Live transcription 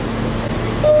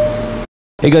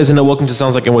Hey guys, and welcome to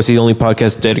Sounds Like NYC, the only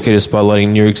podcast dedicated to spotlighting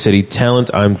New York City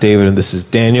talent. I'm David, and this is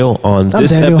Daniel. On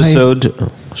this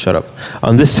episode, shut up.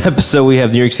 On this episode, we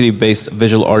have New York City-based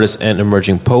visual artist and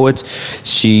emerging poet.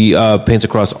 She paints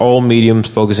across all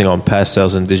mediums, focusing on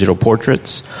pastels and digital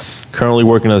portraits. Currently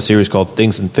working on a series called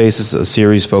Things and Faces, a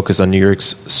series focused on New York's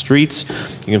streets.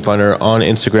 You can find her on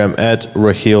Instagram at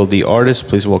Raheel the Artist.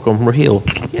 Please welcome Raheel.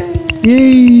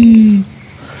 Yay!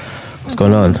 What's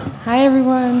going on? Hi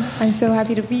everyone. I'm so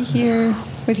happy to be here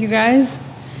with you guys.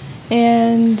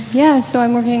 And yeah, so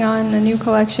I'm working on a new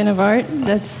collection of art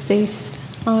that's based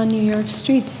on New York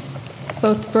streets,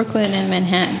 both Brooklyn and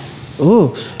Manhattan.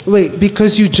 Oh, wait,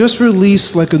 because you just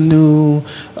released like a new,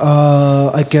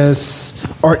 I guess,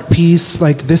 art piece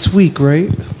like this week, right?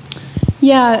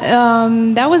 Yeah,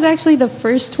 that was actually the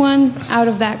first one out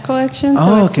of that collection,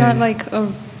 so it's not like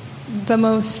the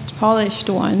most polished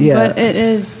one, but it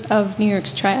is of New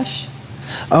York's trash.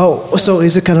 Oh, so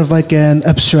is it kind of like an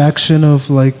abstraction of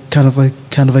like kind of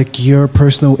like your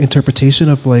personal interpretation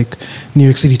of like New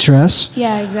York City trash?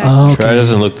 Yeah, exactly. Oh, okay. Trash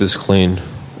doesn't look this clean.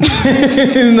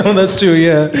 No, that's true.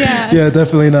 Yeah,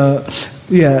 definitely not.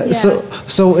 Yeah.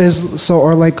 So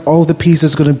are like all the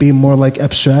pieces going to be more like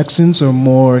abstractions or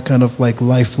more kind of like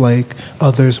lifelike,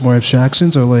 others more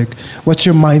abstractions, or like what's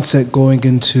your mindset going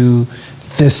into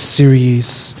this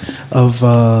series of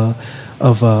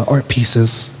art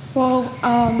pieces? Well,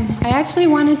 I actually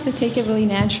wanted to take it really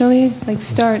naturally, like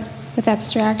start with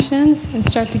abstractions and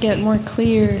start to get more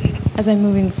clear as I'm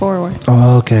moving forward.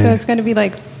 Oh, okay. So it's going to be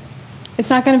like, it's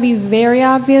not going to be very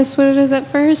obvious what it is at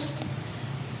first,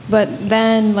 but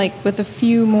then like with a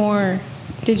few more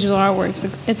digital artworks,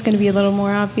 it's going to be a little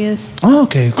more obvious. Oh,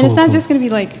 okay, cool. And it's not just going to be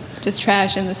like just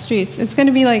trash in the streets. It's going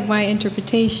to be like my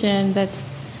interpretation that's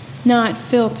not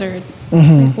filtered.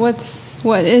 Mm-hmm. Like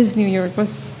what is New York?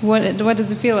 What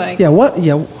does it feel like?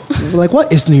 Like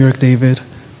what is New York, David?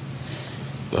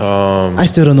 I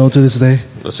still don't know to this day.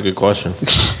 That's a good question.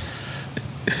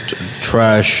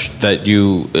 Trash that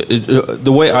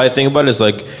the way I think about it is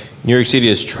like New York City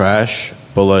is trash,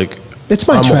 but like it's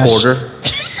my I'm trash. a hoarder.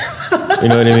 You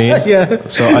know what I mean? Yeah.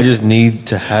 So I just need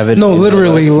to have it. No,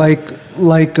 literally, like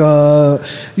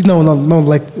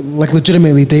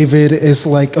legitimately, David is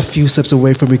like a few steps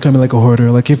away from becoming like a hoarder.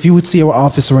 Like if you would see our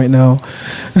office right now.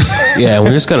 Yeah, we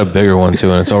just got a bigger one too,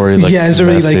 and it's already like it's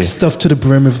already like stuffed to the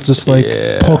brim of just like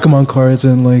Pokemon cards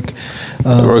and like.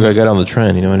 I got on the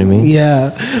trend. You know what I mean?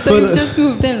 Yeah. So you just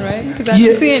moved in, right? Because I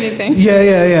didn't see anything.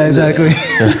 Yeah, exactly.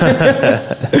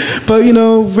 But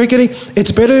we're getting.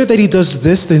 It's better that he does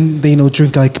this than they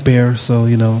drink like beer. So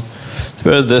It's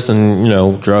better this than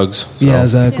drugs. So. Yeah,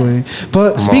 exactly. Yeah.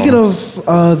 But speaking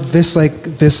of this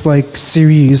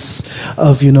series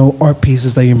of art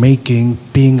pieces that you're making,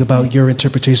 being about your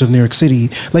interpretation of New York City,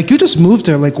 like you just moved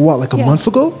there like what, a month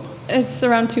ago? It's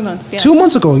around 2 months. Yeah. 2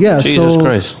 months ago, yeah. Jesus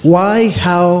Christ. Why,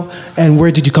 how, and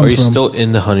where did you come from? Are you still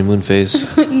in the honeymoon phase?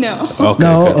 No. Okay.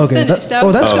 No. Okay. That's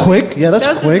quick. Yeah, that's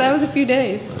quick. That was a few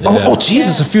days. Yeah. Oh,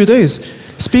 Jesus, a few days.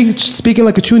 Speaking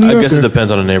like a true New Yorker. I guess it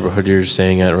depends on the neighborhood you're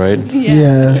staying at, right?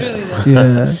 Yeah. It really does.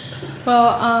 Yeah.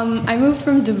 Well, I moved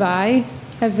from Dubai.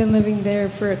 I've been living there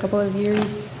for a couple of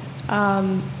years.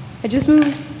 I just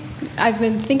moved. I've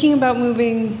been thinking about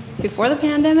moving before the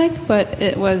pandemic, but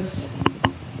it was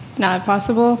not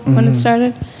possible when it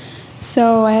started.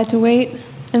 So I had to wait.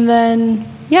 And then,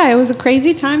 it was a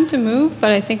crazy time to move,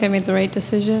 but I think I made the right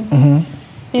decision. Mm-hmm.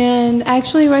 And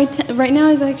actually, right now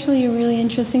is actually a really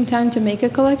interesting time to make a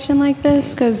collection like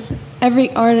this because every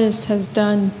artist has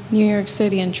done New York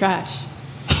City in trash.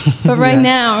 But right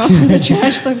now, the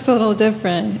trash looks a little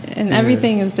different, and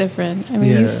everything is different. I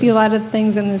mean, you see a lot of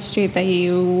things in the street that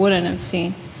you wouldn't have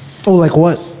seen. Oh, like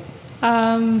what?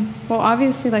 Well,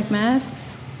 obviously, like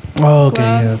masks,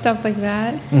 gloves, stuff like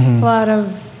that. Mm-hmm. A lot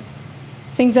of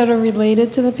things that are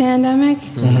related to the pandemic.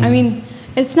 Mm-hmm. I mean,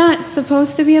 it's not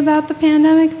supposed to be about the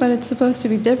pandemic, but it's supposed to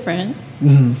be different.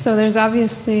 Mm-hmm. So there's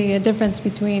obviously a difference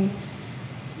between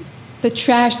the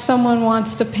trash someone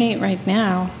wants to paint right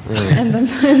now and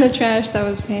the trash that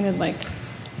was painted like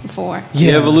before.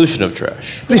 Yeah. The evolution of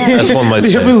trash. Yeah. That's one might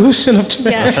say. The evolution of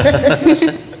trash.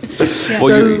 Yeah.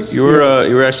 Well, you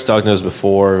were actually talking to us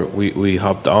before we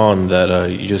hopped on that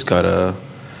you just got a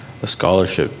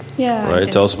scholarship. Yeah.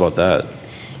 Right? Tell us about that.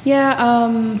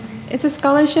 Yeah. It's a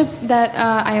scholarship that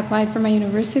I applied for my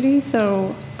university.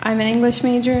 So I'm an English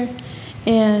major,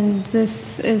 and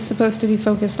this is supposed to be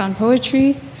focused on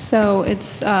poetry. So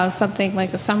it's something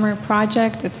like a summer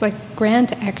project. It's like a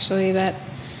grant, actually, that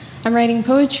I'm writing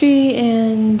poetry,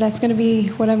 and that's going to be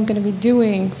what I'm going to be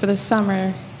doing for the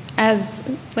summer as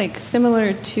like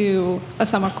similar to a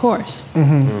summer course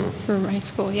for my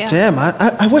school. Yeah. Damn,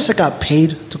 I wish I got paid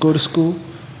to go to school.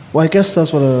 Well, I guess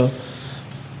that's what a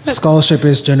scholarship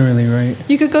is generally, right?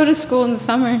 You could go to school in the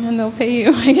summer and they'll pay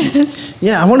you, I guess.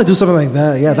 Yeah, I want to do something like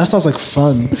that. Yeah, that sounds like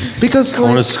fun. Because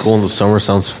going to school in the summer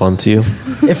sounds fun to you.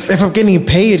 If I'm getting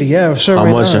paid, yeah, sure.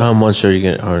 How much are you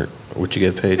getting? Or would you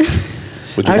get paid?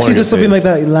 I actually did something like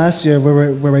that last year,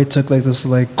 where I took like this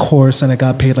like course and I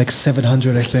got paid like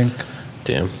 $700, I think.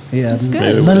 Damn. Yeah,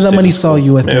 none of that money saw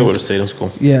you. I think. Maybe I would have stayed in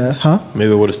school. Yeah, huh?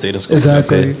 Maybe I would have stayed in school.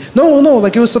 Exactly. No,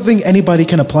 like it was something anybody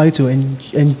can apply to,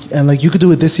 and like you could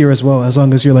do it this year as well, as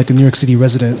long as you're like a New York City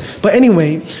resident. But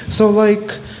anyway, so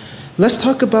like, let's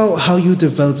talk about how you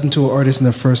developed into an artist in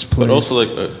the first place. But also,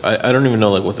 like, I don't even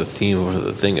know like what the theme of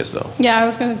the thing is though. Yeah, I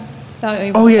was gonna tell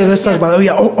you. Oh yeah, let's talk about.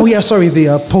 Oh yeah. Sorry,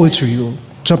 the poetry.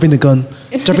 Jumping the gun,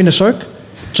 jumping the shark.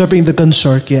 Jumping the gun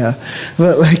shark, yeah.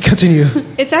 But like, continue.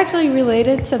 It's actually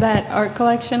related to that art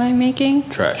collection I'm making.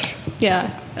 Trash. Yeah.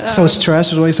 So it's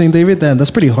trash is what you're saying, David? Damn,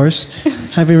 that's pretty harsh.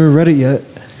 Haven't even read it yet.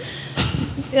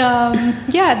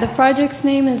 Yeah, the project's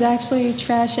name is actually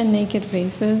Trash and Naked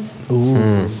Faces.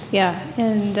 Ooh. Yeah,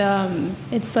 and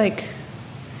it's like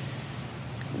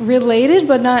related,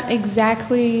 but not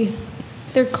exactly.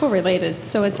 They're correlated,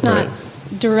 so it's not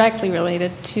directly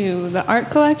related to the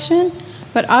art collection.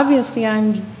 But obviously,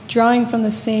 I'm drawing from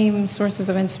the same sources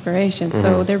of inspiration.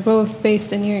 So they're both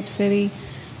based in New York City.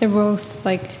 They're both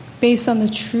like based on the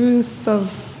truth of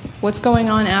what's going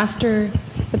on after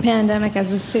the pandemic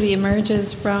as the city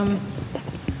emerges from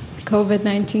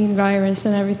COVID-19 virus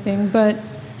and everything. But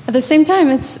at the same time,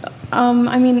 it's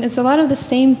it's a lot of the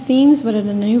same themes, but in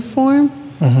a new form.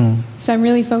 So I'm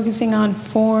really focusing on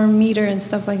form, meter, and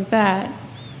stuff like that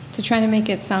to try to make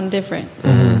it sound different.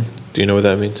 Do you know what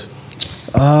that means?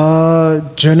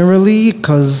 Generally,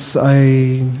 cause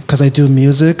I do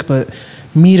music, but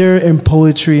meter and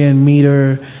poetry and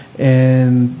meter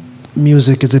and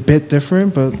music is a bit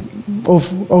different, but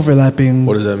overlapping.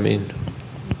 What does that mean?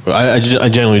 I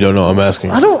genuinely don't know. I'm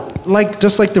asking. I don't like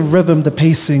just like the rhythm, the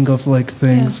pacing of like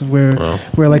things where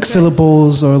like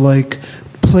syllables are like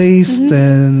placed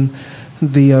and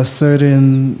the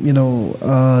certain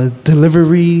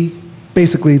delivery.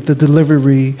 Basically, the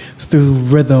delivery through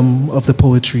rhythm of the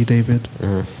poetry, David.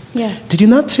 Yeah. Did you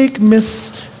not take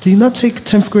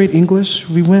 10th grade English?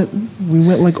 We went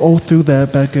like all through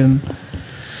that back in.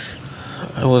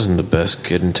 I wasn't the best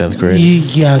kid in 10th grade.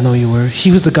 Yeah, no, you were.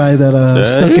 He was the guy that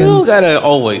stuck in. You don't gotta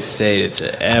always say it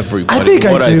to everybody. I think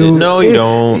what I do. Did. No, you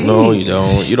don't. No, you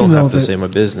don't. You don't have to say my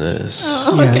business.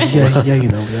 Oh, okay. Yeah, you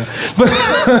know, yeah. But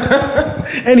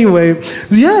anyway,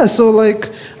 yeah. So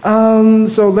like,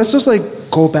 so let's just like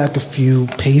go back a few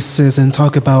paces and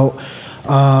talk about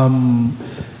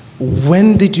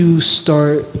when did you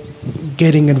start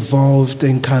getting involved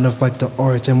in kind of like the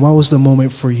art, and what was the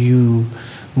moment for you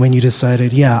when you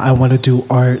decided, I want to do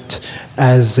art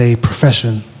as a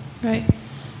profession? Right.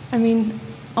 I mean,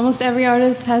 almost every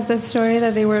artist has that story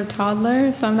that they were a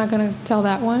toddler, so I'm not going to tell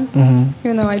that one,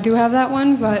 even though I do have that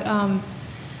one. But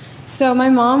so my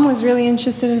mom was really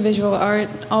interested in visual art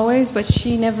always, but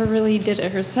she never really did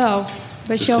it herself.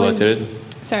 But she always collected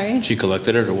it? Sorry? She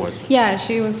collected it or what? Yeah,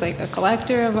 she was like a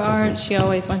collector of art. She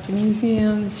always went to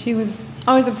museums. She was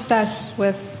always obsessed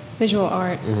with visual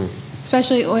art.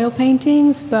 Especially oil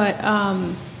paintings, but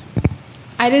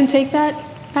I didn't take that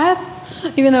path,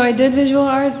 even though I did visual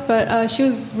art, but she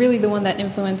was really the one that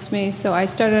influenced me. So I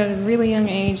started at a really young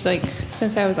age, like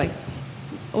since I was like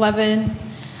 11,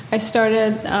 I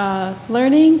started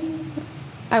learning.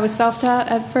 I was self-taught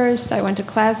at first. I went to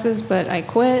classes, but I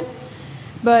quit.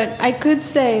 But I could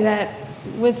say that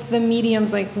with the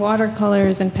mediums like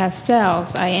watercolors and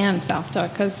pastels, I am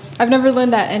self-taught because I've never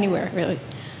learned that anywhere, really.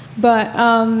 But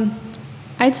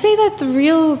I'd say that the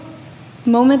real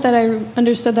moment that I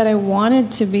understood that I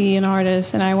wanted to be an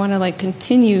artist and I want to like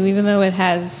continue, even though it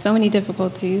has so many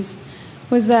difficulties,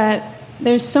 was that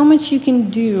there's so much you can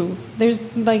do.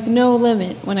 There's like no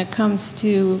limit when it comes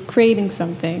to creating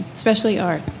something, especially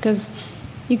art, because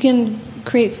you can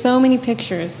create so many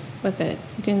pictures with it.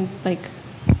 You can like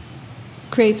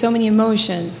create so many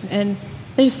emotions, and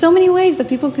there's so many ways that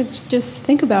people could just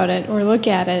think about it or look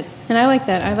at it. And I like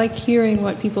that. I like hearing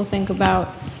what people think about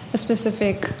a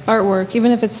specific artwork,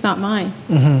 even if it's not mine.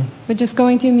 But just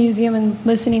going to a museum and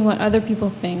listening what other people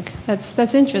think,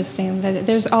 that's interesting. That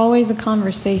there's always a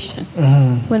conversation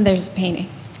when there's a painting.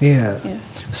 Yeah.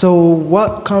 So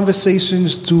what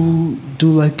conversations do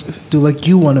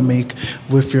you want to make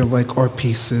with your like art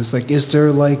pieces? Like, is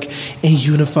there like a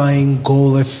unifying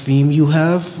goal or theme you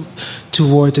have?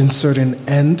 towards a certain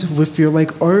end with your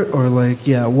like art, or like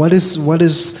what is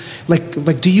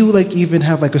like do you like even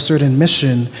have like a certain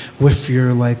mission with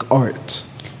your like art?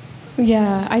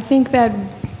 Yeah, I think that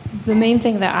the main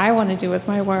thing that I want to do with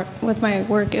my work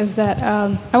is that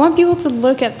I want people to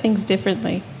look at things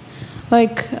differently.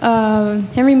 Like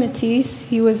Henri Matisse,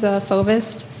 he was a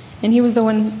Fauvist, and he was the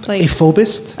one like a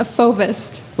Fauvist. A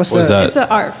Fauvist. What's that? It's an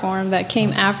art form that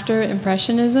came after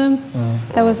Impressionism.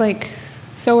 That was like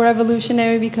so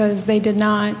revolutionary because they did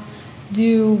not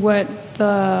do what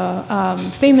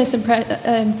the famous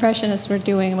Impressionists were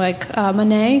doing, like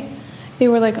Monet. They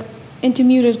were like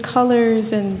intermuted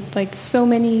colors and like so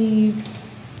many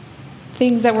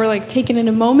things that were like taken in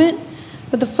a moment.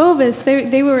 But the Fauvists,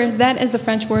 they were, that is a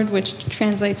French word which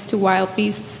translates to wild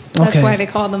beasts. That's why they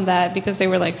called them that, because they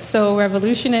were like so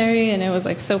revolutionary and it was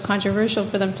like so controversial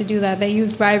for them to do that. They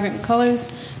used vibrant colors.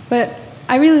 But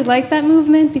I really like that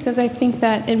movement because I think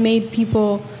that it made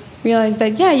people realize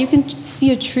that, yeah, you can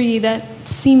see a tree that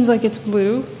seems like it's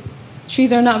blue.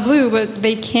 Trees are not blue, but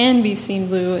they can be seen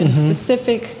blue in a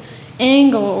specific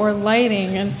angle or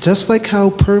lighting, and just like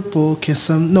how blue can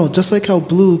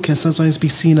sometimes be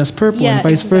seen as purple, and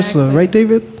vice versa, right,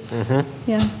 David?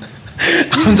 Yeah.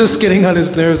 I'm just getting on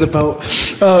his nerves about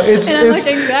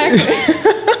exactly.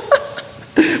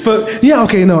 But yeah,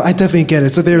 okay, no, I definitely get it.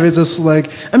 So there is just like,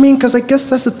 I mean, because I guess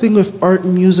that's the thing with art,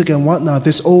 music, and whatnot.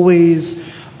 It's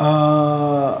always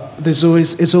well,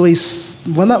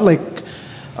 not like.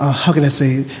 How can I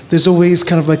say? There's always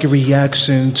kind of like a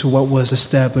reaction to what was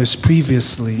established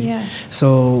previously. Yeah.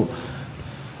 So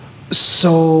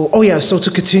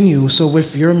to continue. So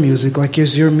with your music, like,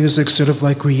 is your music sort of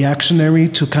like reactionary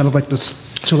to kind of like the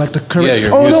current? Yeah,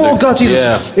 your music. No, God, Jesus!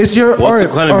 Yeah. Is your What's art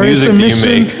the kind of or music is the do you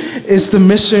mission? make? Is the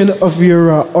mission of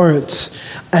your art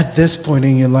at this point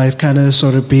in your life kind of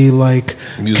sort of be like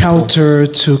musical, counter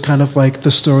to kind of like the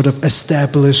sort of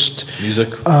established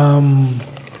music?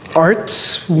 Art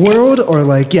world, or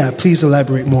like, yeah, please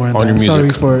elaborate more on that. Your music. Sorry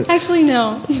for Actually,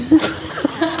 no.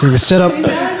 David, shut up.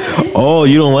 Oh,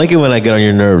 you don't like it when I get on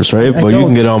your nerves, right? But you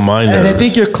can get on my nerves. And I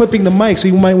think you're clipping the mic, so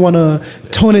you might want to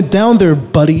tone it down there,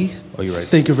 buddy. Oh, you're right.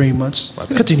 Thank you very much.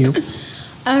 Continue.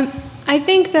 I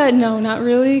think that no, not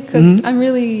really, because I'm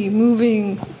really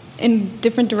moving in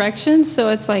different directions. So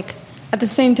it's like at the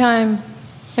same time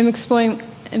I'm exploring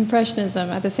Impressionism.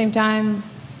 At the same time,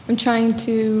 I'm trying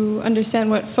to understand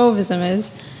what Fauvism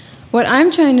is. What I'm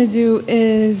trying to do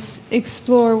is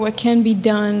explore what can be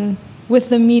done with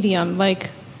the medium.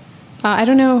 Like, I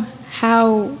don't know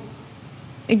how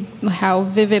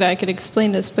vivid I could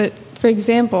explain this, but for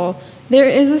example, there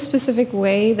is a specific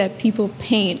way that people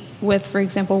paint with, for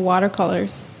example,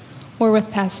 watercolors or with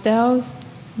pastels.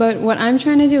 But what I'm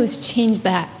trying to do is change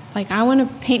that. Like, I want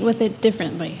to paint with it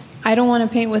differently. I don't want to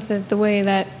paint with it the way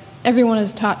that everyone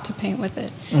is taught to paint with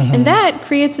it. And that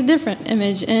creates a different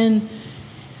image. And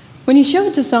when you show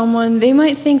it to someone, they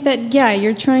might think that, yeah,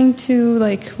 you're trying to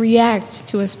like react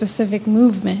to a specific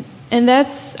movement. And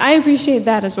I appreciate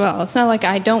that as well. It's not like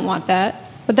I don't want that,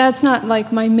 but that's not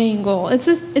like my main goal. It's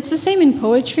the same in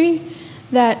poetry,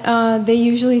 that they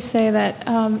usually say that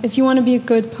if you want to be a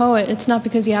good poet, it's not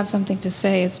because you have something to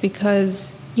say, it's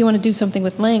because you want to do something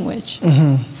with language.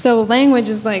 So language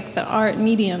is like the art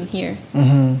medium here.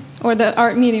 Or the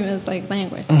art medium is like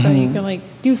language. So you can like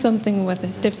do something with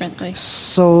it differently.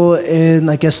 So in,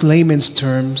 I guess, layman's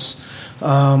terms,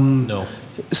 no.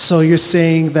 So you're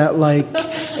saying that like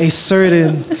a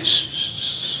certain,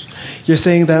 you're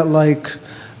saying that like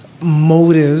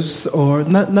motives, or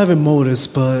not even motives,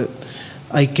 but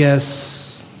I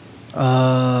guess,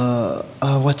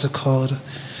 what's it called?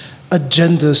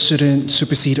 Agenda shouldn't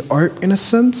supersede art in a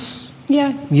sense.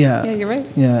 Yeah, you're right.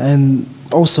 Yeah, and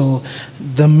also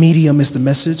the medium is the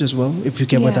message as well, if you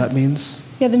get what that means.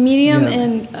 Yeah, the medium,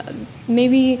 and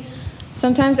maybe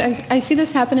sometimes I see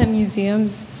this happen at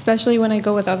museums, especially when I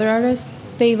go with other artists.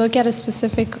 They look at a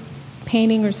specific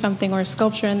painting or something, or a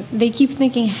sculpture, and they keep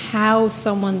thinking how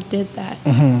someone did that.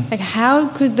 Like, how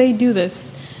could they do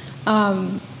this?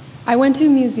 I went to a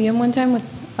museum one time with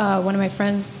one of my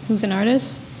friends who's an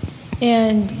artist,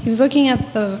 and he was looking at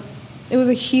it was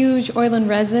a huge oil and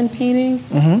resin painting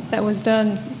that was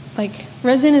done. Like,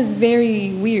 resin is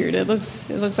very weird. It looks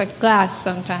like glass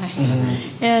sometimes.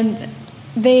 And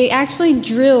they actually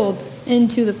drilled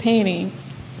into the painting,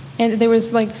 and there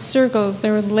was like circles,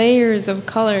 there were layers of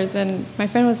colors, and my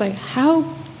friend was like, how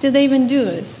did they even do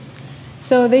this?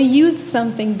 So they used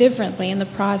something differently in the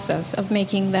process of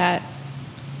making that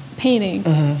painting.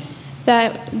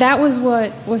 that was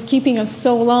what was keeping us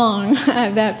so long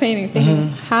at that painting, thinking,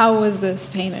 how was this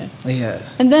painted? Yeah.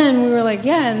 And then we were like,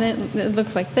 yeah, and it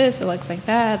looks like this, it looks like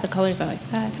that, the colors are like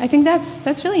that. I think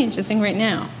that's really interesting right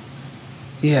now.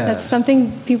 Yeah. That's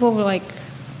something people were like,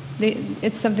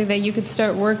 it's something that you could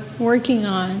start working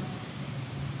on,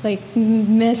 like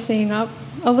messing up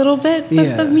a little bit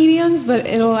the mediums, but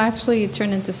it'll actually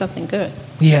turn into something good.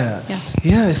 Yeah,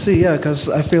 I see. Yeah, because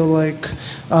I feel like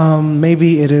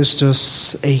maybe it is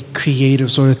just a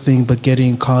creative sort of thing, but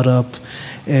getting caught up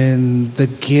in the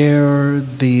gear,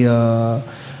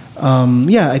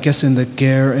 I guess in the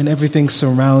gear and everything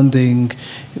surrounding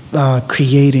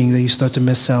creating, that you start to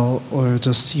miss out, or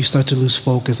just you start to lose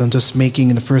focus on just making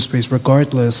in the first place,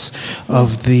 regardless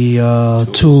of the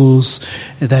tools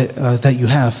that you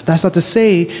have. That's not to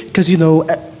say, because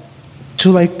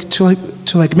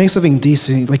to make something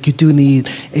decent, like you do need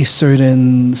a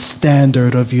certain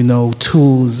standard of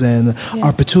tools and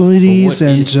opportunities,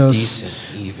 and just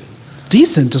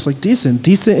decent, just like decent.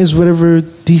 Decent is whatever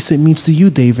decent means to you,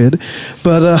 David.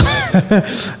 But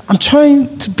I'm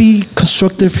trying to be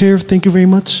constructive here. Thank you very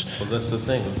much. Well, that's the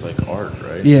thing with like art,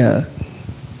 right? Yeah.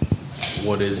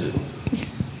 What is it?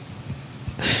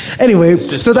 Anyway,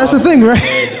 so that's the thing, right?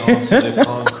 Onto the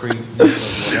concrete,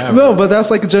 no, but that's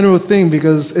like a general thing,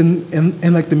 because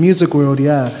in like the music world,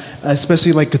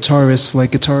 especially like guitarists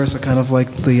are kind of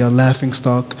like the laughing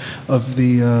stock of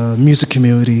the music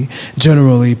community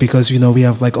generally, because we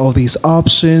have like all these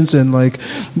options, and like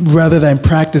rather than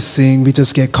practicing, we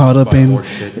just get caught up in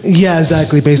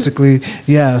exactly, basically.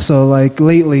 So like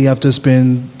lately I've just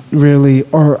been really,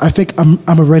 or I think I'm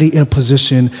already in a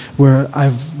position where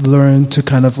I've learned to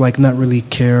kind of like not really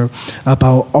care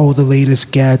about all the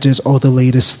latest gadgets, all the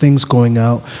latest things going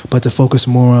out, but to focus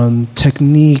more on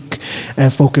technique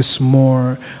and focus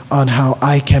more on how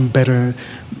I can better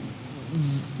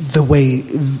the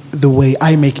way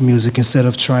I make music, instead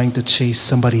of trying to chase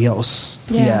somebody else.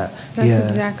 That's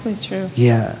exactly true.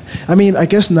 Yeah. I mean, I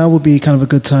guess now would be kind of a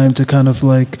good time to kind of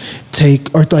like take,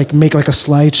 or like make like a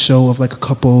slideshow of like a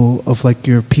couple of like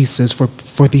your pieces for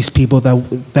these people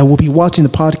that will be watching the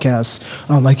podcast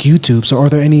on like YouTube. So are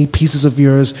there any pieces of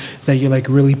yours that you're like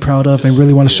really proud of and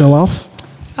really want to show off?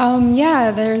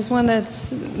 There's one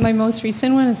that's my most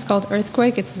recent one. It's called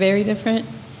Earthquake. It's very different.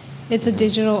 It's a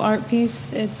digital art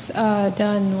piece. It's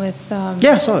done with...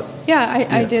 I saw it.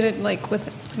 I did it like with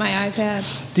my iPad.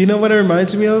 Do you know what it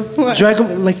reminds me of? What?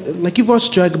 Dragon, like you've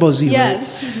watched Dragon Ball Z,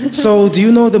 yes. Right? So do you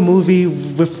know the movie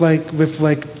with like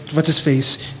what's his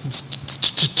face?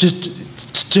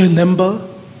 Janemba?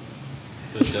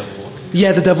 The devil.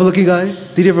 Yeah, the devil-looking guy.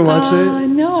 Did you ever watch it?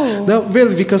 No. No,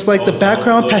 really, because like the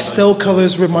background pastel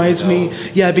colors reminds me.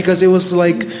 Yeah, because it was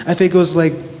like, I think it was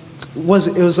like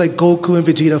Goku and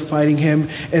Vegeta fighting him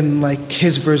in like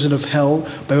his version of hell,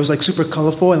 but it was like super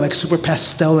colorful and like super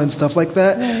pastel and stuff like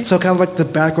that. Right. So kind of like the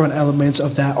background elements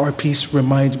of that art piece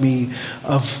remind me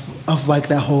of like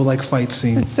that whole like fight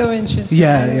scene. That's so interesting.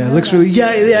 Yeah, it looks really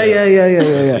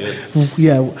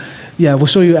Yeah, we'll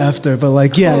show you after, but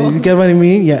like, you get what I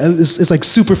mean? Yeah, it's like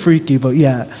super freaky, but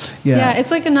yeah. Yeah, it's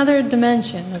like another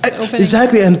dimension.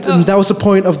 Exactly, and that was the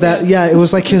point of that. Yeah, it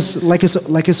was like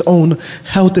his own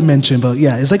hell dimension, but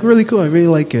yeah, it's like really cool. I really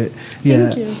like it. Yeah.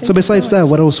 Thank you. So besides that,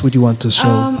 what else would you want to show?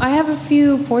 I have a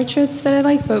few portraits that I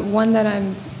like, but one that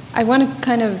I want to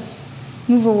kind of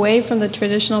move away from the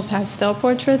traditional pastel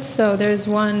portraits. So there's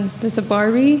a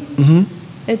Barbie. Mm-hmm.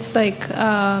 It's like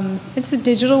it's a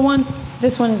digital one.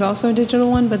 This one is also a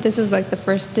digital one, but this is like the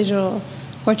first digital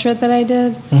portrait that I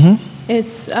did. Mm-hmm.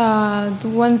 It's the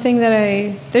one thing that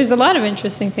there's a lot of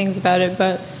interesting things about it,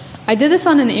 but I did this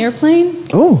on an airplane.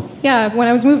 Oh. Yeah, when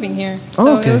I was moving here.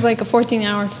 So It was like a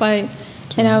 14-hour flight,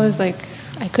 and I was like,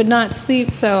 I could not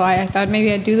sleep, so I thought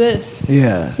maybe I'd do this.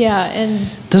 Yeah. Yeah, and...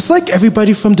 Does like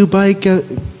everybody from Dubai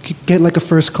get like a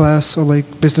first class or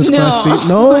like business class seat?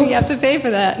 No, you have to pay for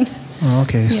that. Oh,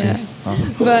 okay, I see. Yeah.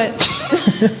 Oh. But...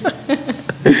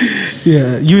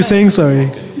 yeah, you were saying, sorry.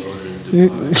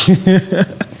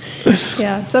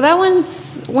 Yeah, so that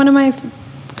one's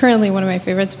currently one of my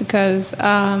favorites, because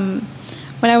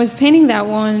when I was painting that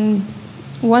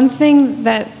one thing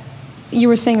that you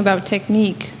were saying about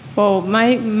technique, well,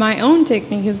 my own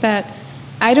technique is that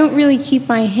I don't really keep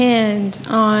my hand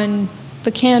on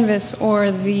the canvas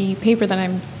or the paper that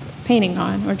I'm painting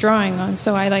on or drawing on,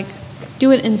 so I like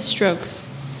do it in strokes.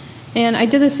 And I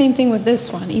did the same thing with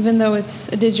this one. Even though it's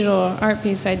a digital art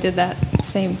piece, I did that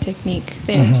same technique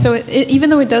there. Mm-hmm. So even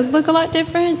though it does look a lot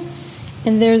different,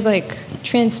 and there's like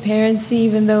transparency,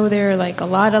 even though there are like a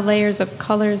lot of layers of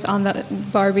colors on the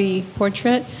Barbie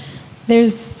portrait,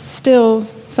 there's still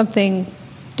something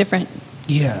different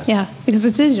Yeah. Yeah, because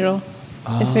it's digital.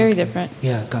 It's very different.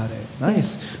 Yeah, got it.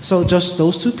 Nice. Yeah. So just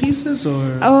those 2 pieces,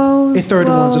 or a third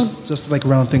one, just to like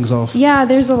round things off? Yeah,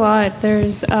 there's a lot.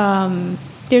 There's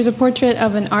a portrait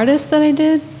of an artist that I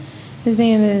did. His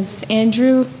name is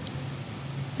Andrew,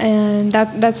 and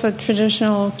that's a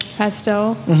traditional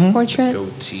pastel portrait.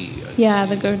 Goatee. Yeah,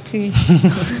 the goatee.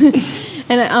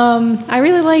 And I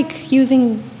really like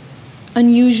using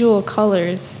unusual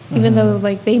colors, even though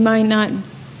like they might not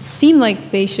seem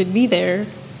like they should be there,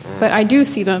 but I do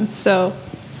see them. So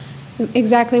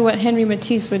exactly what Henri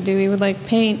Matisse would do. He would like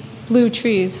paint blue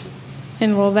trees,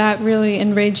 and well, that really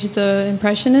enraged the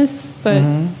Impressionists, but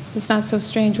it's not so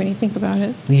strange when you think about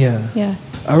it. Yeah. Yeah.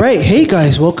 All right. Hey,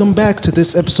 guys. Welcome back to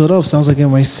this episode of Sounds Like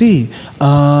NYC.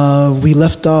 We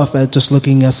left off at just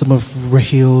looking at some of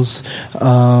Rahil's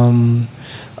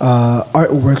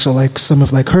artworks, or like some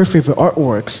of like her favorite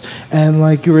artworks. And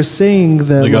like you were saying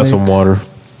that... They got some water.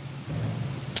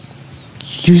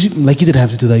 You didn't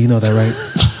have to do that. You know that, right?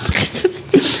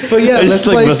 But yeah, it's just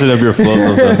like messing up your flow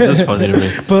sometimes. It's just funny to me.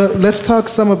 But let's talk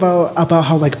some about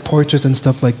how like portraits and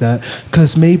stuff like that,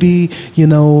 because maybe, you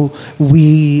know,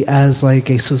 we as like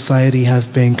a society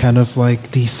have been kind of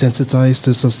like desensitized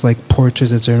to just like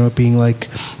portraits in general, being like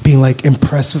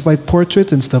impressed with like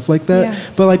portraits and stuff like that. Yeah.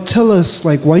 But like, tell us,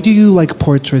 like, why do you like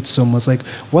portraits so much? Like,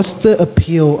 what's the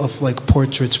appeal of like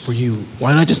portraits for you?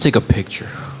 Why not just take a picture?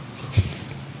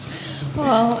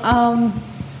 Well,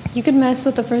 you could mess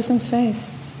with the person's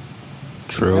face.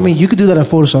 True. I mean, you could do that in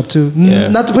Photoshop too. Yeah.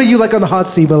 Not to put you like on the hot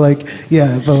seat, but like,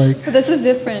 yeah, but like. But this is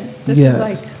different. This is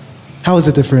like. How is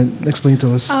it different? Explain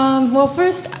to us. Well,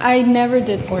 first, I never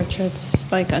did portraits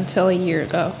like until a year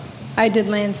ago. I did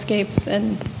landscapes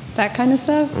and that kind of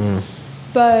stuff.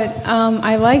 But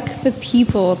I like the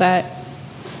people that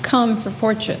come for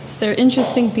portraits. They're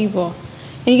interesting people.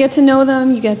 And you get to know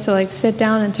them, you get to like sit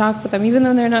down and talk with them, even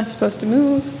though they're not supposed to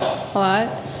move a lot.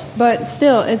 But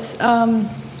still, it's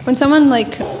when someone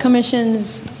like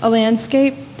commissions a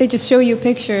landscape, they just show you a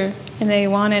picture and they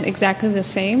want it exactly the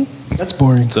same. That's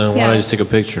boring. So why not just take a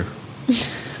picture?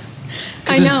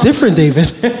 I know. It's different,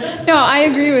 David. No, I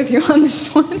agree with you on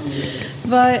this one.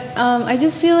 But I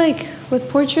just feel like with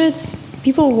portraits,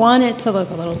 people want it to look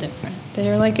a little different.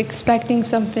 They're like expecting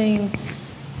something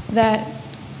that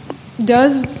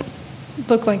does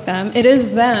look like them. It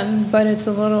is them, but it's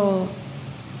a little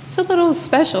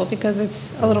special because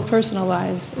it's a little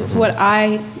personalized. It's what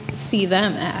I see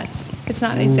them as. It's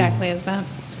not exactly as them.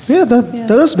 Yeah, that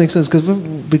does make sense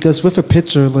because with a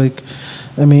picture, like,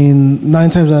 I mean, 9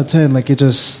 times out of 10, like, it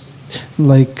just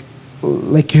like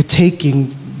you're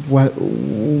taking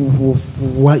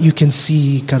what you can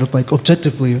see kind of like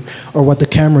objectively, or what the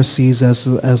camera sees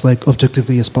as like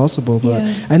objectively as possible. But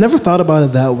I never thought about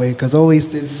it that way, because I always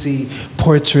did see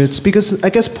portraits, because I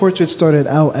guess portraits started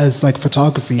out as like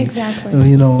photography, exactly,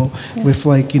 you know, with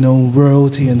like, you know,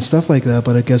 royalty and stuff like that.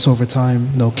 But I guess over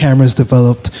time, you know, cameras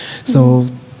developed, so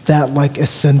that like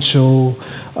essential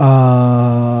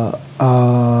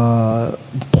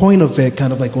point of it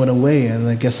kind of like went away, and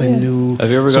I guess I knew.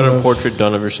 Have you ever gotten a portrait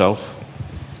done of yourself?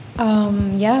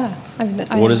 Yeah.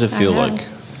 What does it feel like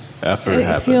after it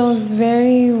happens? It feels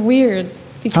very weird,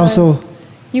 because how so?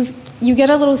 You get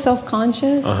a little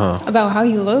self-conscious about how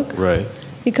you look, right?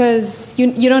 Because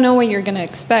you don't know what you're going to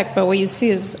expect, but what you see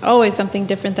is always something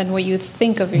different than what you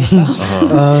think of yourself.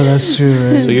 Oh, that's true,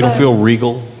 right? So you don't feel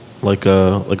regal like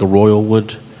a royal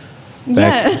would?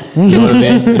 Yeah. You know what I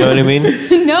mean? You know what I mean?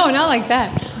 No, not like that.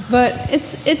 But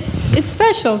it's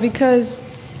special because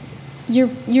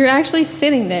you're actually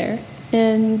sitting there,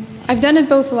 and I've done it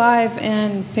both live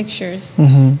and pictures.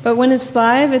 But when it's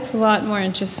live, it's a lot more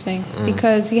interesting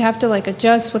because you have to like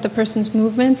adjust with the person's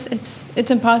movements.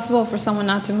 It's impossible for someone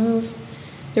not to move.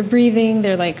 They're breathing,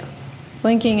 they're like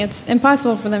blinking. It's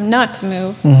impossible for them not to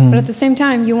move. But at the same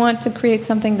time, you want to create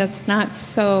something that's not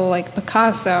so like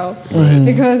Picasso,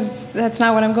 because that's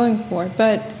not what I'm going for.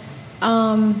 But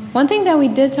one thing that we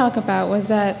did talk about was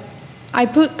that I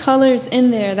put colors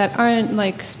in there that aren't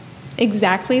like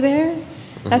exactly there.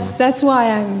 That's why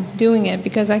I'm doing it,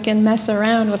 because I can mess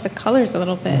around with the colors a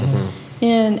little bit,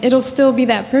 and it'll still be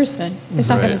that person. It's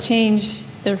not going to change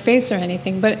their face or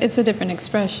anything, but it's a different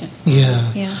expression.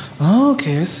 Yeah. Oh,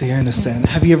 okay, I see. I understand.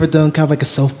 Have you ever done kind of like a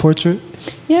self-portrait?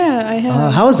 Yeah, I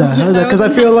have. How is that? Because I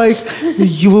feel like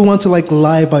you would want to like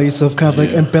lie about yourself, kind of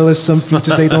like embellish some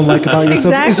features they don't like about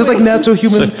yourself. Exactly. It's just like natural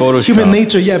human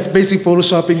nature. Yeah, basically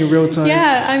photoshopping in real time.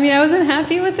 Yeah, I mean, I wasn't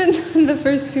happy with it the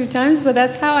first few times, but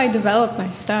that's how I developed my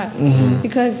style,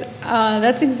 because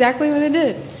that's exactly what I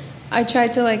did. I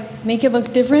tried to like make it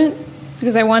look different,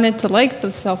 because I wanted to like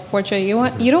the self-portrait. You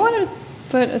don't want to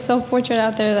put a self-portrait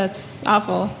out there that's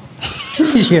awful.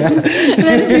 Yeah. And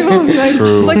then people like,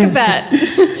 look at that.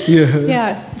 Yeah.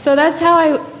 Yeah. So that's how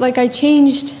I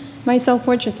changed my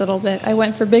self-portraits a little bit. I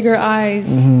went for bigger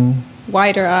eyes,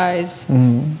 wider eyes,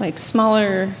 like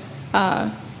smaller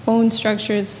bone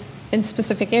structures in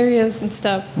specific areas and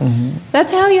stuff.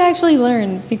 That's how you actually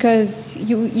learn, because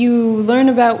you learn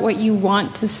about what you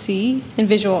want to see in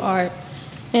visual art.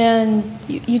 And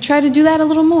you try to do that a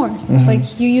little more.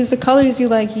 Like, you use the colors you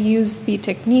like, you use the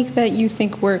technique that you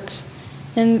think works.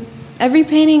 And every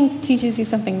painting teaches you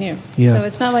something new. Yeah. So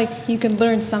it's not like you can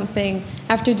learn something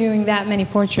after doing that many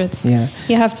portraits. Yeah.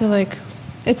 You have to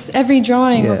it's every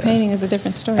drawing or painting is a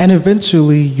different story. And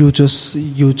eventually you just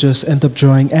end up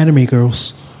drawing anime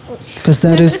girls. Because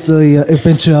that is the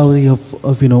eventuality of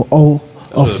all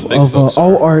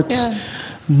arts. Yeah.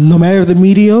 No matter the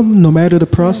medium, no matter the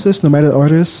process, no matter the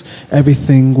artist,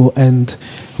 everything will end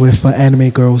with anime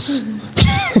girls.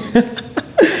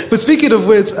 But speaking of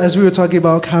which, as we were talking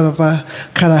about, kind of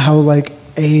how like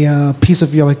a piece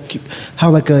of your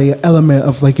how like a element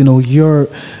of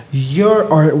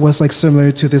your art was like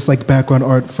similar to this like background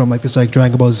art from like this like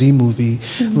Dragon Ball Z movie,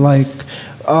 like.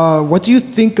 What do you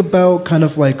think about kind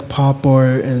of like pop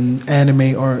art and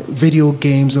anime art, video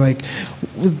games, like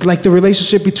the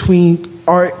relationship between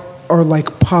art or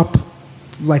like pop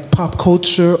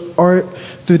culture art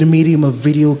through the medium of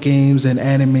video games and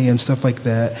anime and stuff like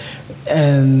that,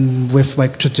 and with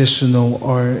like traditional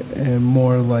art and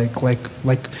more like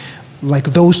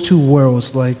those two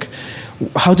worlds, like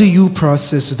how do you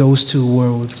process those two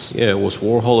worlds? Yeah, was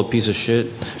Warhol a piece of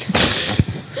shit?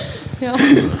 No.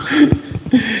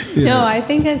 No, I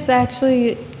think it's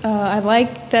actually, I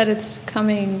like that it's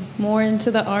coming more into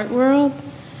the art world,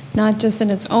 not just in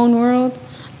its own world.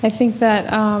 I think that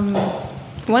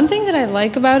one thing that I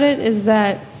like about it is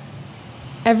that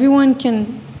everyone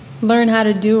can learn how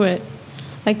to do it.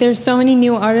 Like, there's so many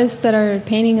new artists that are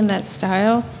painting in that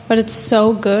style, but it's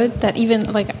so good that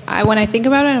even, like, when I think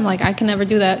about it, I'm like, I can never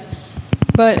do that.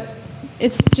 But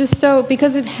it's just so,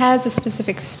 because it has a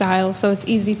specific style, so it's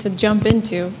easy to jump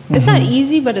into. It's not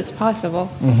easy, but it's possible.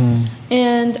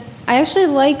 And I actually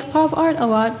like pop art a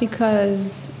lot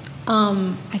because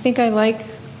I think I like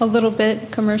a little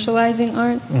bit commercializing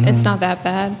art. It's not that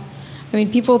bad. I mean,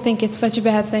 people think it's such a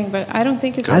bad thing, but I don't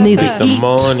think it's that bad. The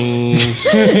money.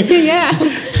 Yeah.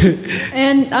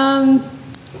 And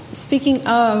speaking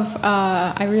of,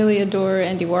 I really adore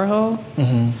Andy Warhol.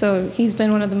 So he's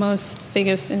been one of the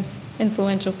biggest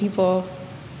influential people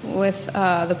with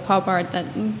the pop art, that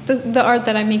the art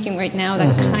that I'm making right now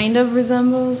that kind of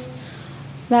resembles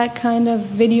that kind of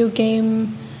video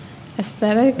game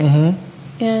aesthetic.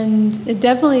 And it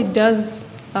definitely does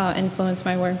influence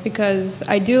my work, because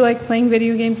I do like playing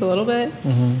video games a little bit,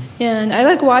 and I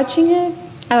like watching it.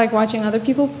 I like watching other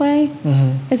people play.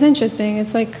 It's interesting.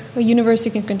 It's like a universe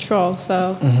you can control,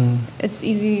 so it's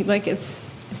easy. Like,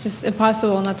 it's just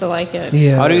impossible not to like it.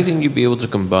 Yeah. How do you think you'd be able to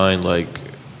combine like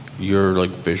your like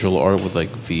visual art with like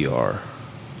VR?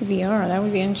 VR, that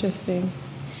would be interesting.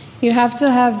 You'd have to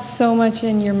have so much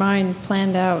in your mind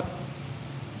planned out,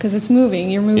 because it's moving.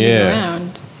 You're moving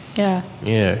around. Yeah.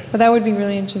 Yeah. But that would be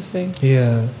really interesting.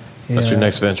 Yeah. That's your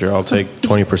next venture. I'll take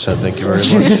 20%. Thank you very much.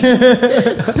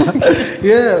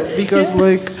 Yeah, because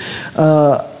like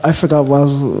I forgot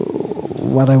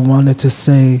what I wanted to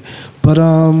say, but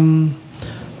I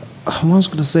was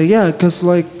gonna say, yeah, because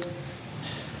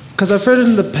I've heard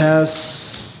in the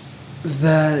past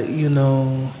that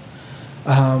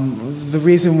the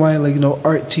reason why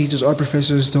art teachers, art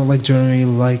professors don't generally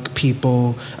like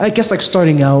people, I guess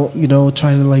starting out,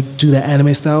 trying to do that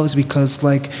anime style, is because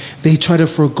they try to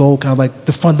forego kind of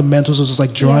the fundamentals of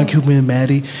just drawing human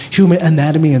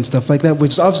anatomy and stuff like that,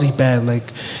 which is obviously bad.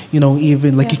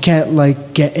 Even you can't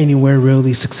get anywhere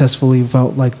really successfully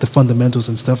without the fundamentals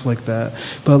and stuff like that.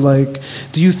 But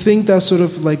do you think that sort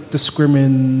of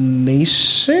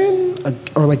discrimination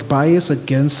or bias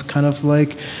against kind of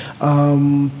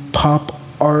pop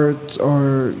art,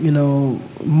 or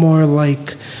more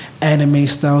anime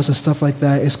styles and stuff like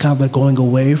that, is kind of going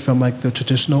away from the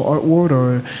traditional art world,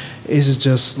 or is it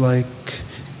just I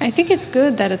think it's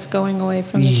good that it's going away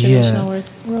from the traditional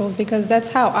world, because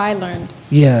that's how I learned.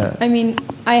 Yeah. I mean,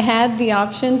 I had the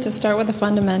option to start with the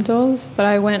fundamentals, but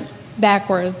I went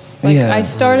backwards. I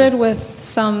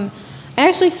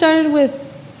actually started with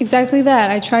exactly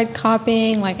that. I tried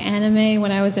copying anime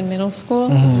when I was in middle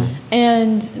school,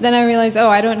 and then I realized,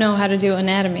 I don't know how to do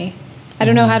anatomy. I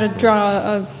don't know how to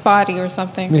draw a body or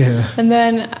something. Yeah. And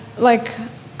then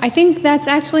I think that's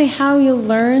actually how you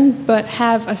learn, but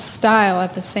have a style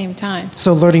at the same time.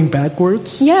 So learning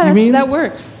backwards? Yeah, that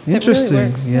works. Interesting. It really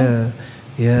works.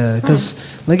 Yeah, because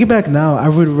looking back now, I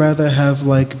would rather have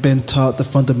like been taught the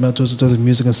fundamentals of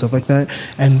music and stuff like that,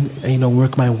 and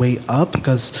work my way up.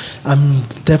 Because I'm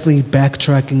definitely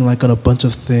backtracking like on a bunch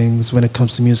of things when it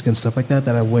comes to music and stuff like that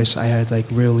I wish I had like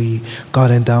really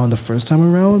gotten down the first time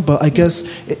around. But I guess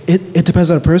it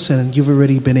depends on the person, and you've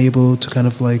already been able to kind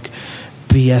of like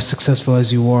be as successful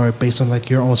as you are based on like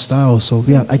your own style. So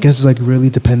yeah, I guess it's like really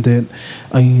dependent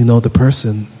on the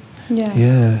person.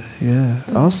 Yeah.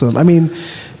 Awesome. I mean,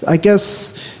 I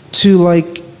guess to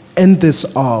like end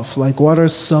this off, like what are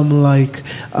some like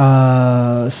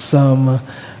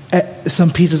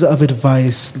some pieces of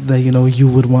advice that you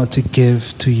would want to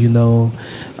give to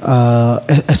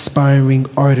aspiring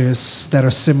artists that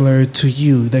are similar to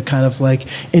you, that kind of like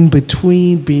in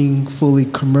between being fully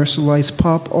commercialized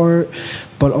pop art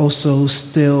but also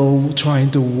still trying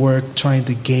to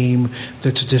game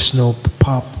the traditional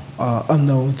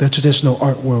the traditional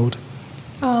art world?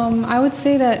 I would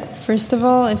say that, first of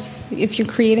all, if you're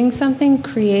creating something,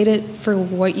 create it for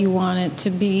what you want it to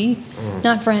be,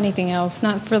 not for anything else,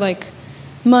 not for like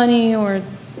money, or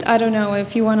I don't know,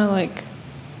 if you want to like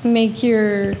make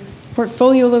your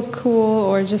portfolio look cool,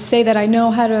 or just say that I know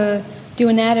how to do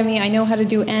anatomy, I know how to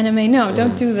do anime. No,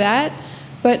 don't do that.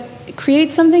 But create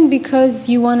something because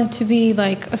you want it to be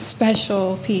like a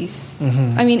special piece.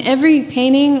 I mean, every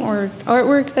painting or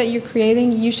artwork that you're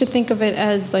creating, you should think of it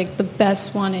as like the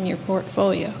best one in your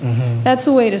portfolio. That's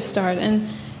a way to start. And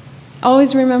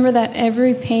always remember that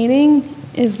every painting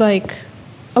is like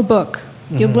a book.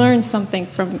 You learn something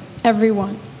from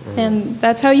everyone. And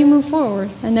that's how you move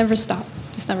forward. And never stop.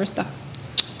 Just never stop.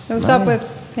 Don't stop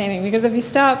with painting, because if you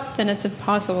stop, then it's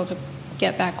impossible to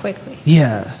get back quickly.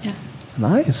 Yeah.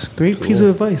 Nice. Great piece of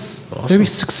advice. Awesome. Very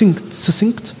succinct.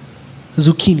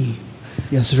 Zucchini.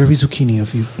 Yes, very zucchini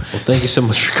of you. Well, thank you so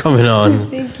much for coming on.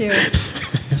 Thank you.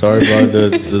 Sorry about the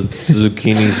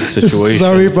zucchini situation.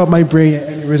 Sorry about my brain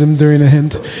aneurysm during the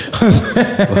hint.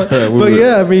 But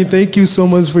yeah, I mean, thank you so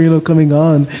much for coming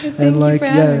on. Thank you for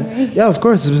having me. Yeah, of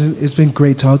course. It's been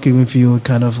great talking with you.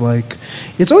 Kind of like,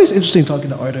 it's always interesting talking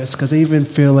to artists, because they even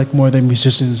feel like more than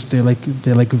musicians. They're like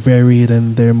varied,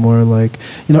 and they're more like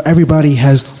everybody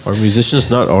has. Are musicians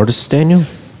not artists, Daniel?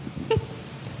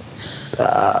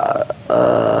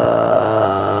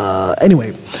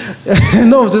 Anyway,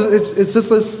 no, it's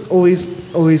just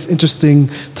always interesting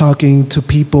talking to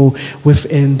people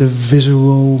within the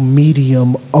visual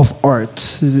medium of art.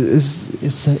 Is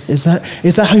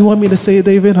that how you want me to say it,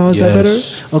 David? How is that better?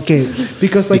 Okay,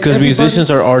 because musicians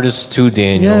are artists too,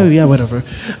 Daniel. Yeah, whatever.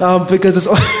 Because it's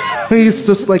always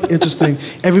just like interesting.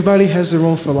 Everybody has their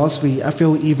own philosophy. I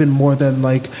feel even more than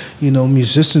like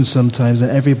musicians sometimes,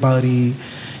 and everybody.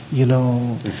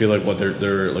 You feel like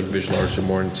they're like visual artists are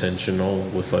more intentional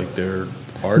with like their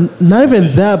art? Not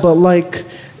even that, but like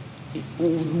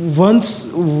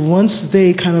once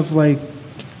they kind of like,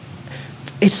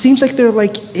 it seems like they're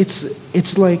like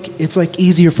it's like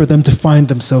easier for them to find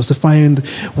themselves, to find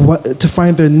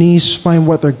their niche, find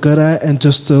what they're good at, and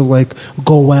just to like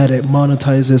go at it,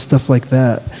 monetize it, stuff like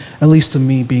that. At least to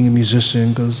me, being a musician,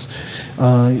 because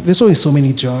there's only so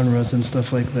many genres and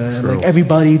stuff like that. And like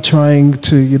everybody trying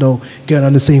to get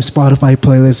on the same Spotify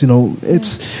playlist.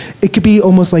 It could be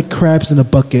almost like crabs in a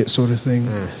bucket sort of thing.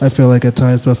 I feel like at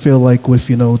times, but I feel like with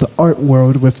the art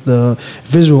world, with the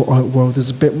visual art world, there's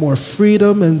a bit more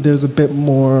freedom, and there's a bit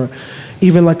more.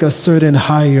 Even like a certain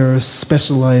higher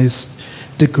specialized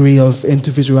degree of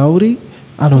individuality.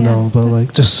 I don't know, but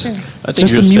like just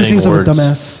the musings of a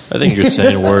dumbass. I think you're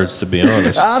saying words, to be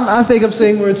honest. I think I'm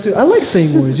saying words too. I like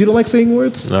saying words. You don't like saying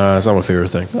words? Nah, it's not my favorite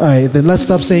thing. All right, then let's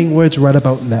stop saying words right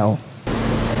about now.